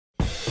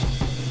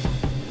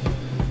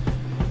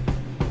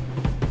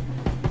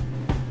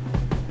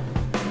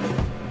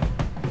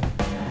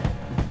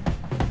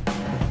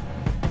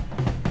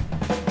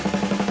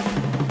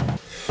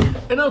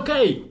And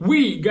okay,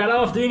 we got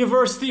off the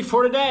university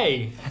for the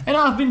day. And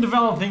I've been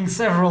developing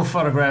several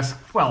photographs,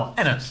 well,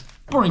 edits,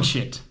 boring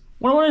shit.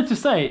 What I wanted to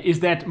say is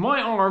that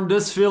my arm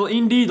does feel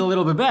indeed a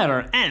little bit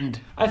better, and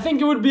I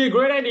think it would be a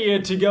great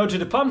idea to go to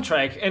the pump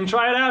track and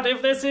try it out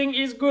if this thing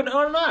is good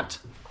or not.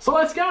 So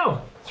let's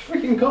go! It's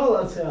freaking cold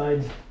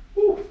outside.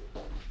 Woo.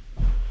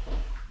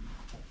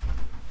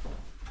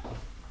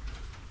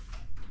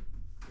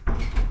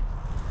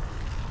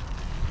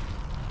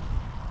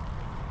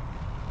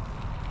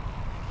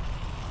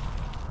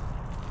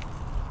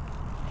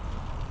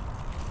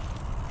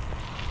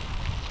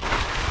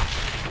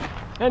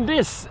 And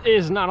this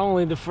is not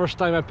only the first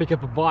time I pick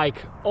up a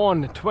bike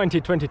on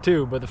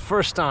 2022, but the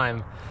first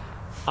time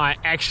I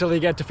actually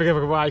get to pick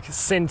up a bike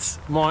since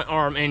my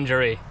arm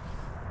injury.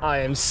 I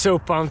am so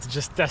pumped to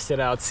just test it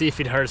out, see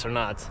if it hurts or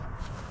not.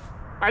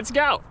 Let's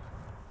go!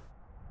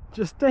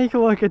 Just take a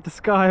look at the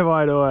sky,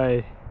 by the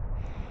way.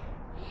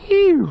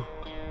 Ew!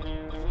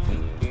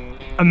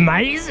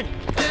 Amazing!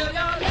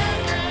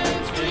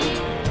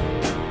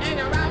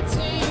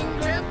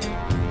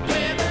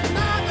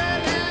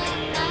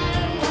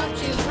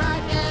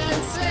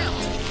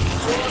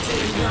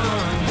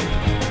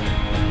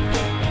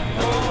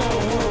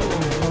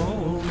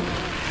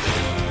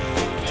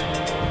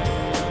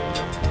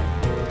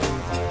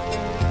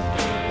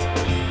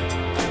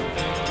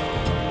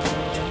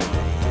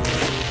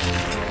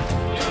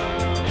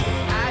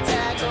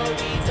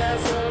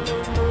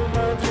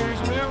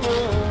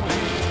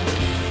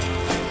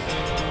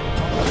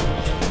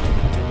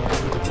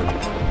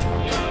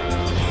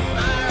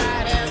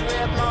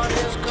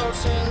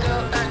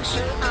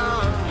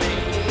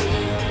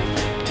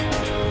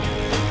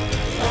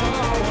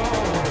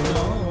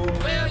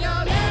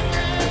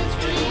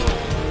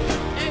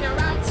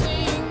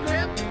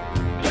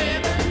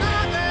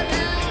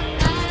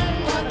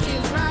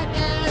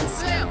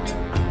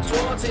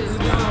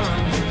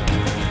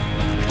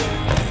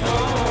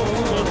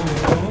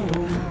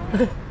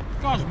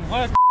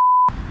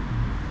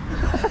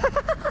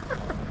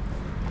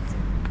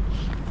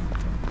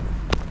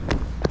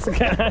 Esse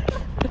cara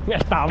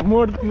está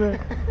morto, né?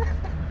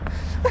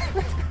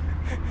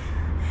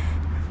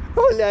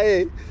 Olha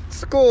aí,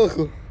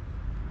 socorro!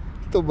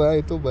 Tô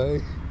bem, tô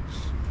bem.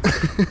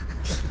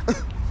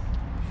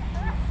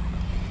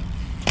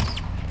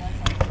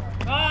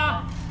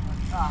 Ah!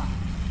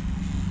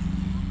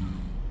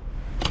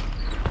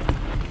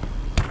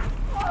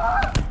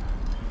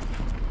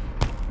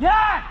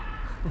 Yeah!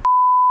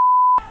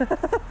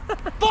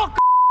 Fuck!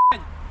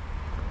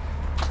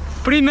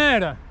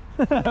 Primeira!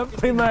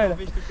 Primeira!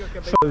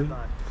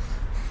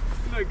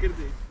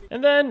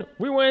 And then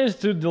we went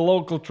to the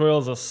local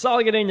trails of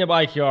Salgueirnha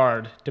Bike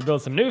Yard to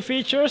build some new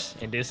features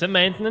and do some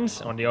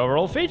maintenance on the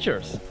overall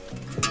features.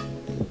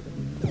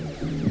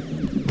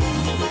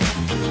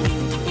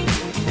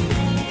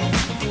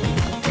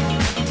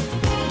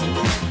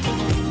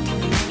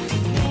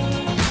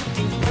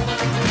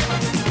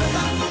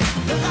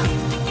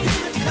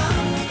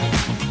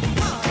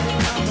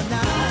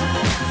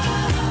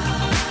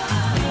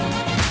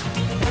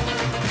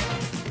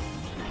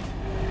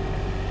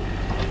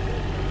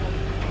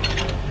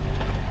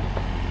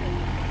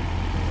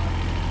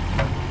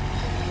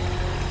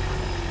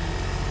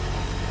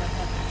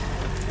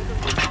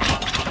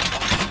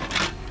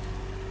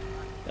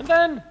 And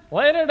then,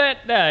 later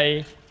that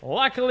day,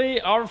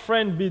 luckily our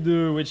friend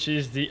Bidu, which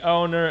is the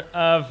owner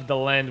of the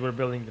land we're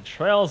building the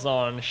trails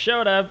on,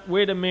 showed up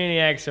with a mini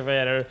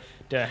excavator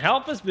to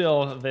help us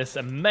build this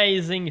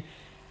amazing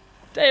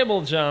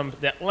table jump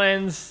that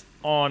lands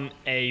on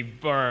a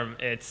berm.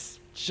 It's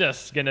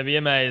just gonna be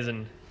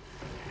amazing.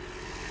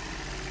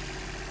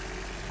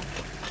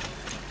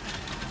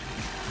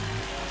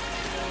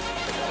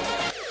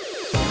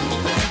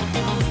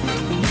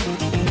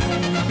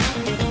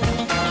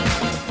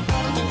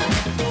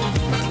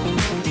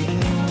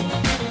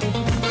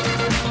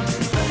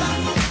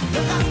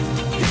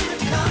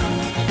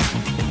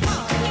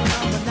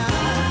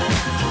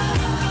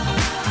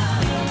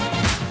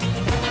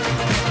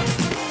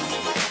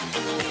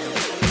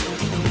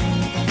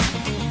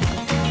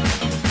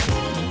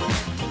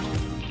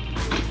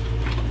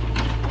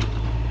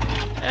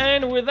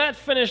 And with that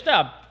finished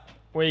up,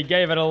 we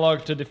gave it a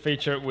look to the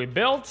feature we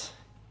built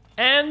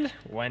and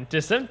went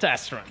to some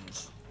test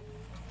runs.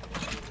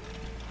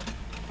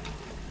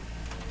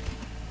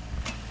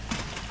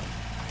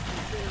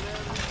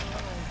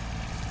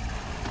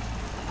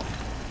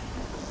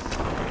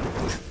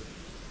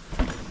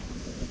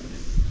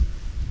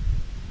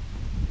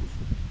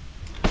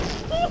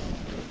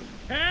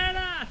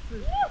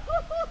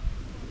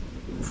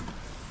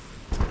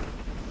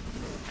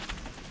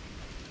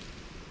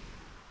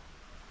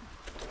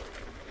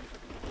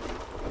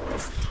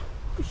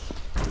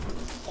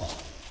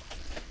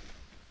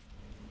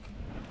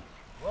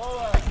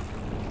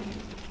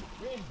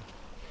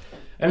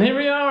 And here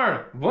we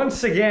are,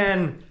 once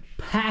again,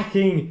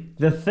 packing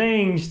the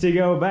things to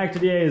go back to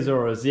the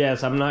Azores.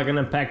 Yes, I'm not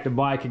gonna pack the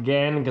bike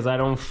again because I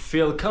don't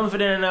feel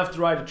confident enough to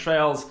ride the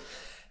trails.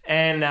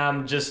 and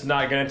I'm just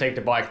not gonna take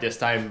the bike this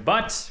time.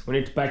 But we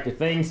need to pack the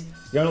things,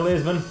 go to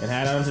Lisbon, and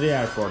head on to the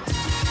airport.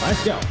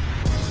 Let's go.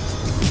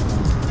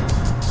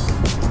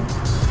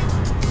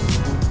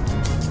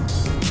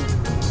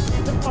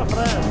 My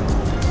friend.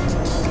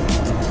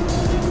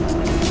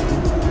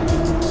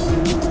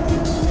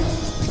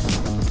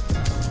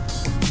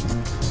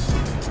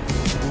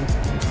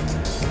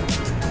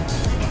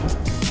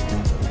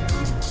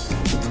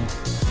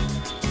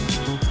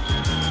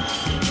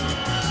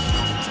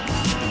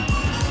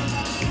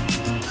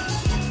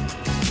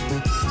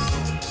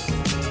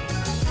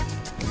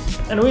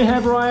 And we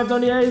have arrived on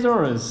the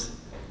Azores.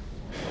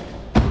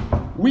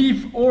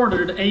 We've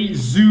ordered a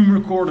Zoom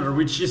recorder,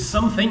 which is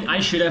something I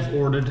should have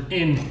ordered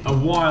in a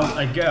while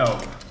ago.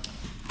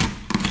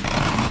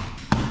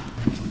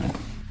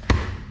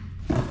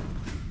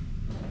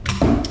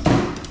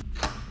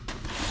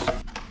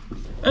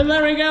 And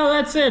there we go,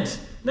 that's it.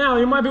 Now,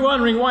 you might be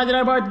wondering, why did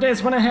I buy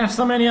this when I have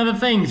so many other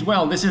things?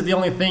 Well, this is the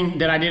only thing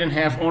that I didn't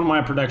have on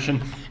my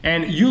production,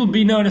 and you'll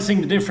be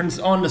noticing the difference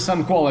on the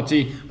sound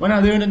quality when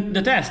I'm doing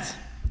the test.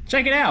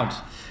 Check it out.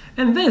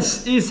 And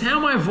this is how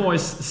my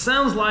voice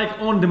sounds like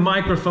on the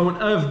microphone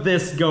of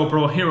this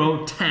GoPro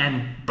Hero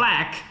 10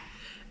 Black.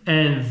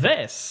 And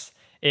this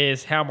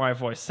is how my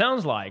voice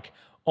sounds like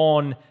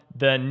on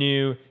the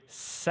new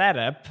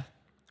setup,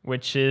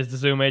 which is the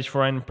Zoom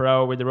H4n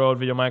Pro with the Rode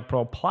VideoMic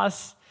Pro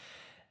Plus.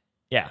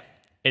 Yeah,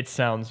 it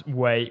sounds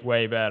way,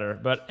 way better.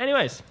 But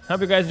anyways, hope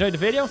you guys enjoyed the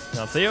video, and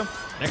I'll see you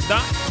next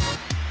time.